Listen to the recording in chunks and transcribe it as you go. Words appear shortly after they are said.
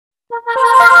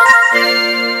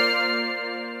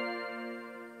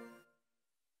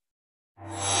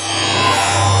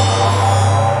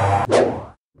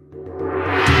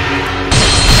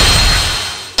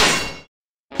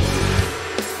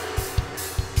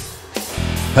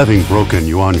Having broken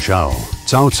Yuanshao,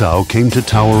 Cao Cao came to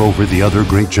tower over the other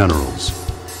great generals.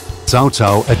 Cao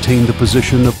Cao attained the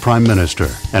position of prime minister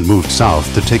and moved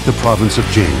south to take the province of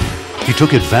Jing. He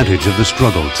took advantage of the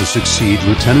struggle to succeed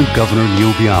Lieutenant Governor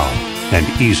Liu Biao and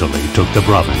easily took the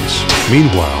province.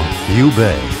 Meanwhile, Liu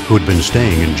Bei, who had been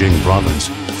staying in Jing province,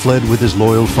 fled with his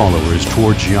loyal followers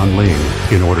towards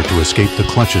Jianling in order to escape the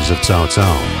clutches of Cao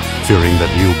Cao. Fearing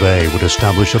that Liu Bei would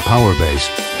establish a power base,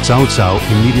 Cao Cao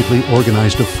immediately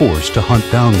organized a force to hunt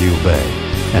down Liu Bei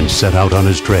and set out on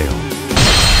his trail.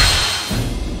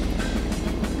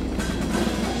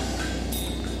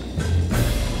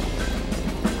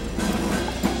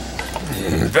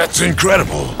 That's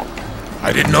incredible.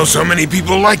 I didn't know so many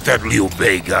people liked that Liu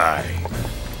Bei guy.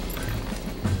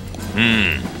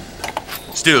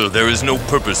 Still, there is no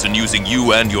purpose in using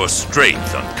you and your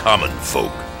strength on common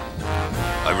folk.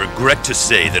 I regret to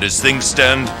say that as things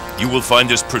stand, you will find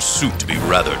this pursuit to be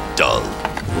rather dull.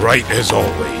 Right as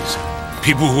always.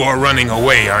 People who are running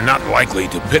away are not likely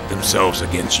to pit themselves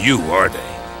against you, are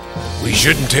they? We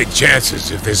shouldn't take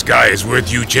chances if this guy is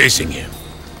worth you chasing him.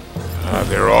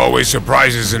 There are always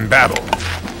surprises in battle.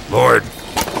 Lord,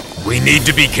 we need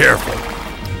to be careful.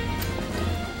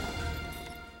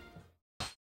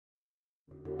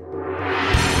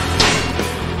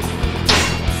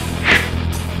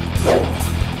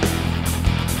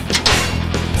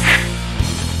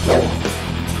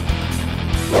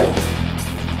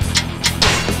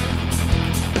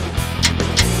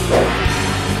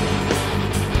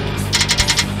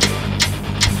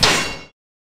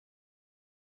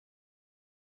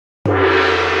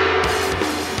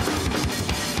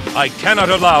 I cannot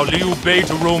allow Liu Bei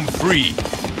to roam free.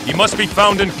 He must be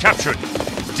found and captured,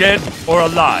 dead or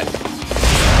alive.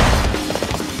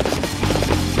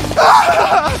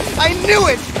 I knew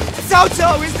it! Cao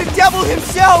Cao is the devil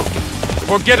himself!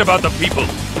 Forget about the people.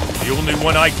 The only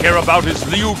one I care about is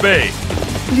Liu Bei.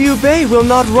 Liu Bei will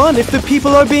not run if the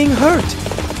people are being hurt.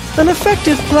 An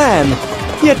effective plan,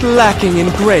 yet lacking in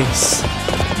grace.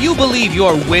 You believe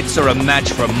your wits are a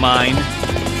match for mine?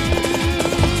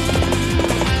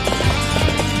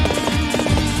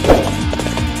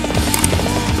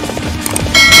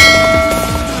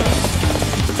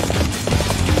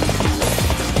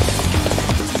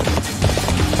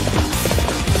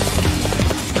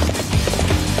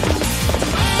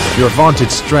 Your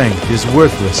vaunted strength is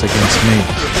worthless against me.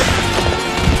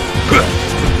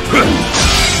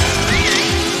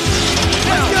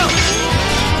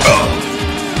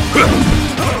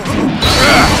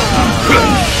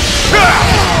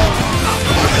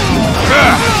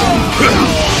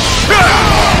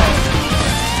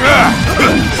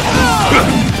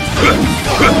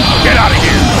 Get out of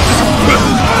here!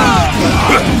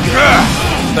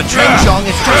 The train, Zhang,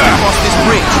 is just across this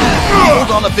bridge. Hold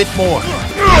on a bit more.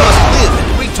 We must live and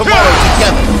greet tomorrow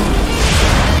together.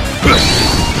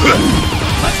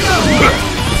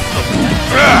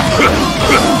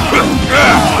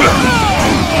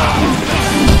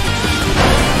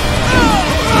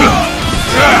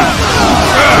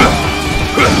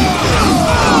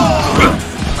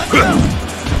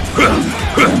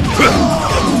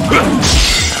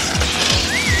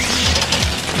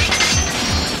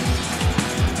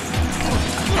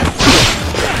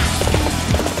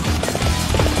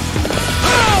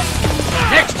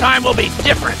 Time will be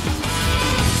different.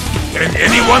 Can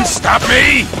anyone stop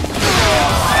me?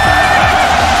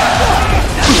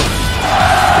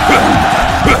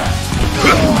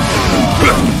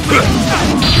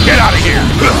 Get out of here!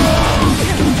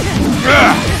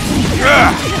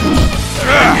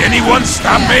 Can anyone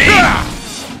stop me?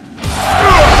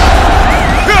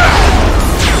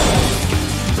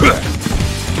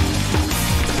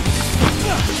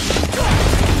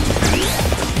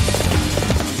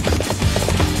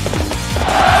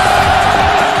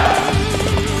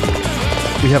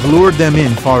 We have lured them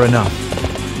in far enough.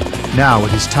 Now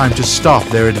it is time to stop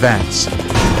their advance.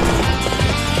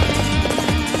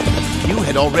 You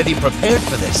had already prepared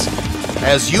for this.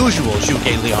 As usual,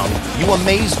 Zhuge Liang, you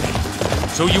amaze me.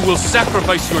 So you will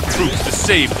sacrifice your troops to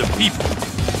save the people.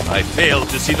 I fail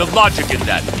to see the logic in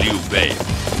that, Liu Bei.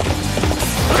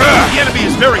 The enemy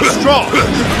is very strong.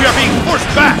 We are being forced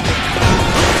back.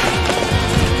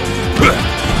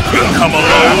 Come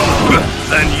alone,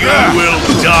 then you will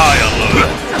die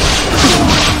alone.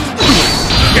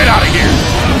 Get out of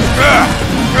here!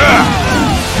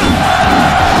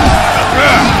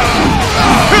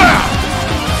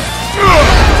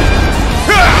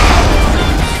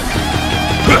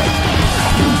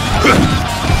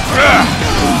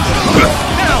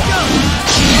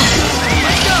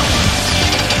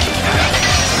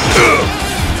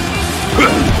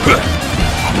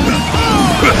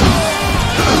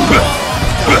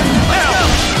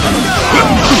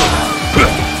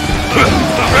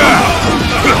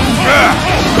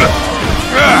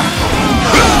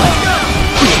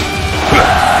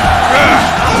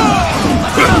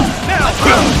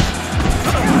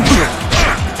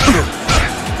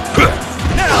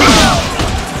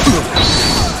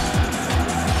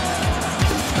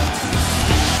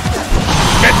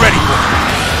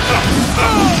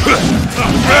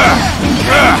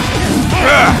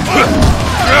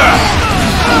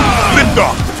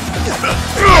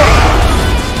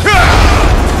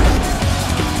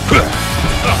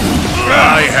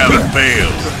 I have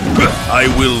failed. I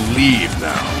will leave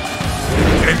now.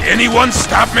 Can anyone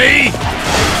stop me?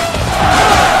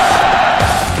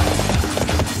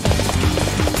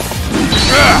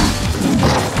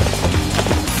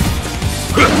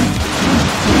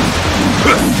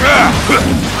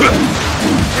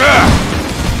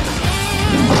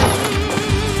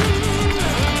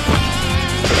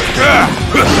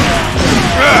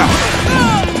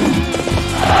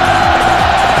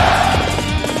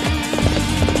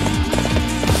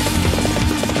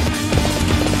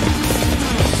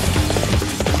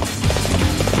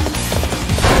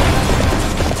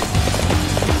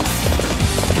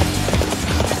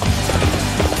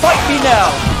 Fight me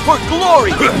now, for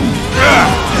glory!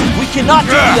 We cannot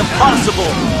do the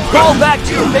impossible! Fall back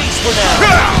to your base for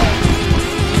now!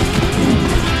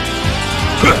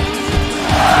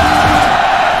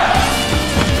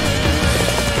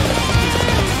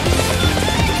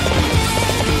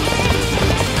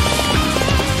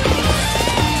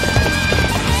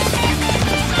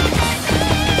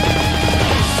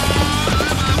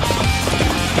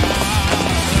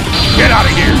 Get out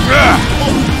of here!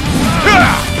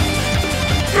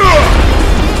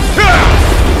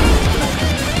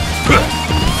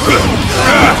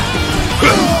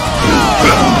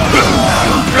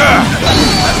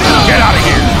 Get out of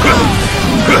here!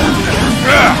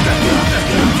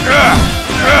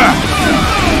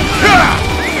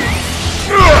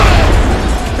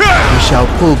 We shall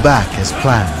pull back as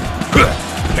planned.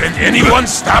 Can anyone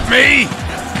stop me?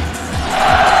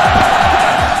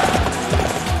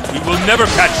 We will never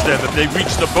catch them if they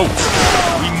reach the boats.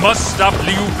 We must stop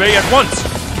Liu Bei at once.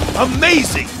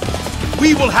 Amazing!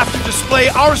 We will have to display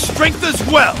our strength as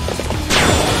well!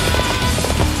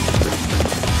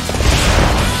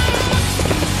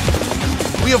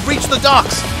 We have reached the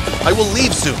docks. I will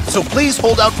leave soon, so please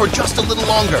hold out for just a little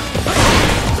longer.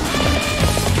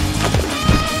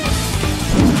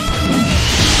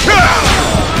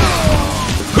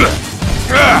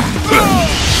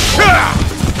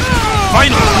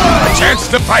 Finally, a chance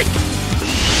to fight!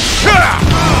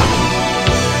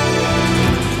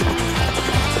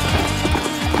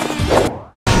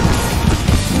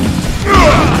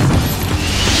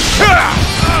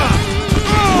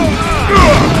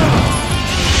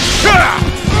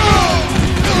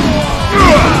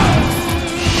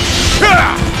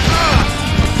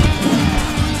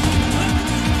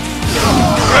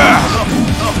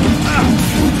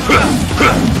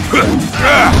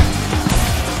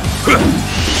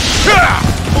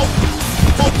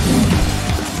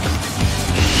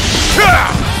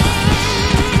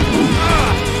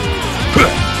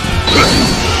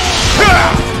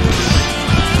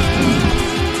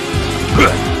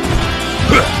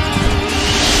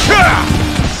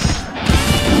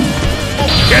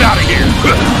 Get out of here!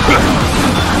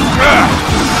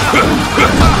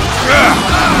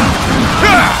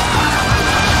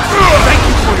 Thank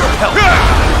you for your help!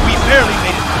 We barely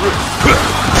made it through!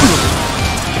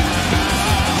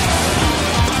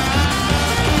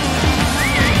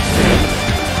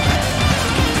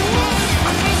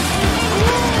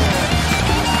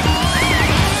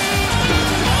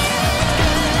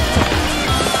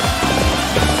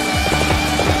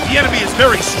 The enemy is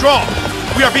very strong!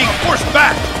 We are being forced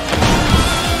back!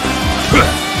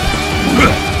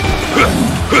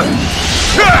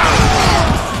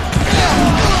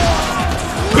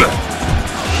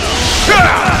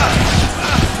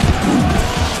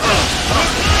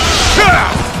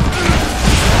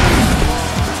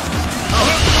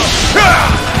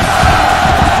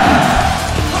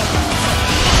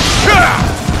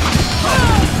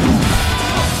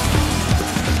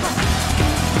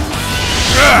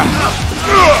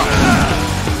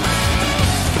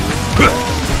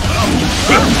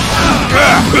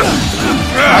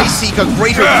 I seek a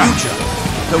greater future.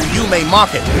 Though you may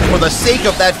mock it, for the sake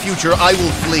of that future, I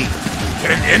will flee.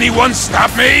 Can anyone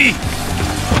stop me?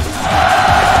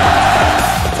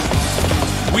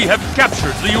 We have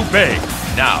captured Liu Bei.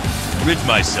 Now, rid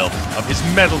myself of his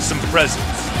meddlesome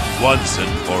presence, once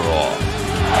and for all.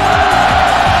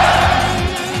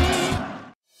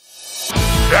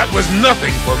 That was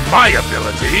nothing for my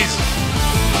abilities.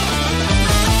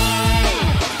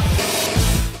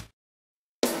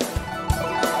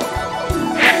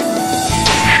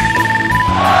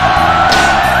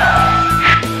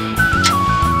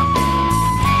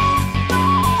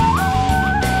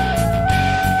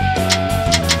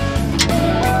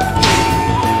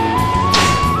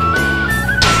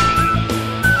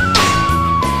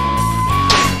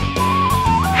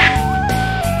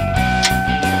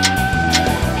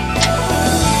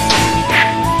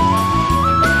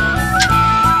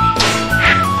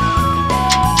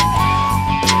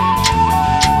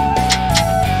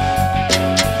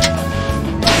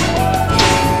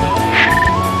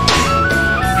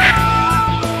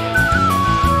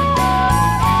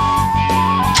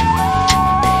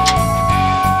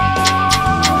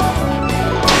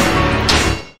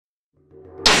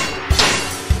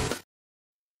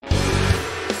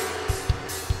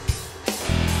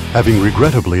 Having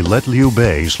regrettably let Liu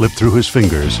Bei slip through his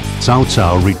fingers, Cao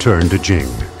Cao returned to Jing.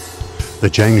 The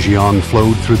Zhangjiang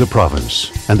flowed through the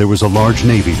province, and there was a large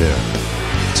navy there.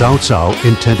 Cao Cao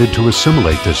intended to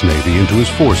assimilate this navy into his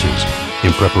forces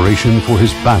in preparation for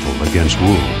his battle against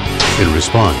Wu. In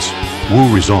response,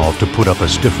 Wu resolved to put up a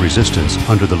stiff resistance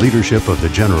under the leadership of the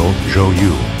general Zhou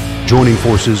Yu. Joining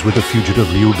forces with the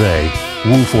fugitive Liu Bei,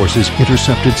 Wu forces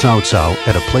intercepted Cao Cao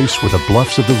at a place where the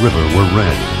bluffs of the river were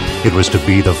red. It was to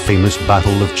be the famous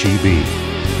Battle of Qi Bi.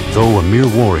 Though a mere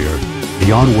warrior,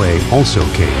 Dian Wei also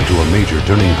came to a major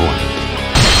turning point.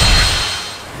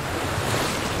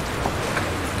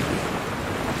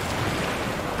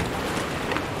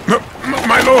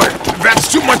 My lord,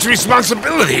 that's too much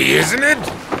responsibility, isn't it?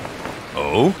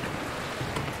 Oh?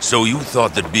 So you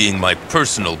thought that being my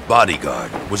personal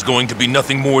bodyguard was going to be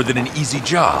nothing more than an easy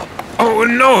job? Oh,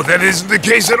 no, that isn't the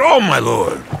case at all, my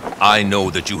lord. I know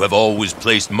that you have always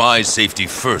placed my safety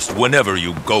first whenever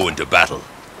you go into battle.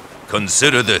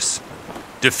 Consider this.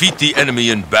 Defeat the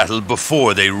enemy in battle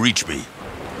before they reach me.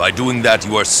 By doing that,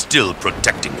 you are still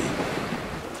protecting me.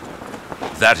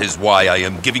 That is why I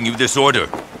am giving you this order.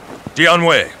 Dian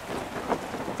Wei,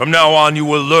 from now on you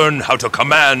will learn how to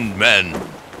command men.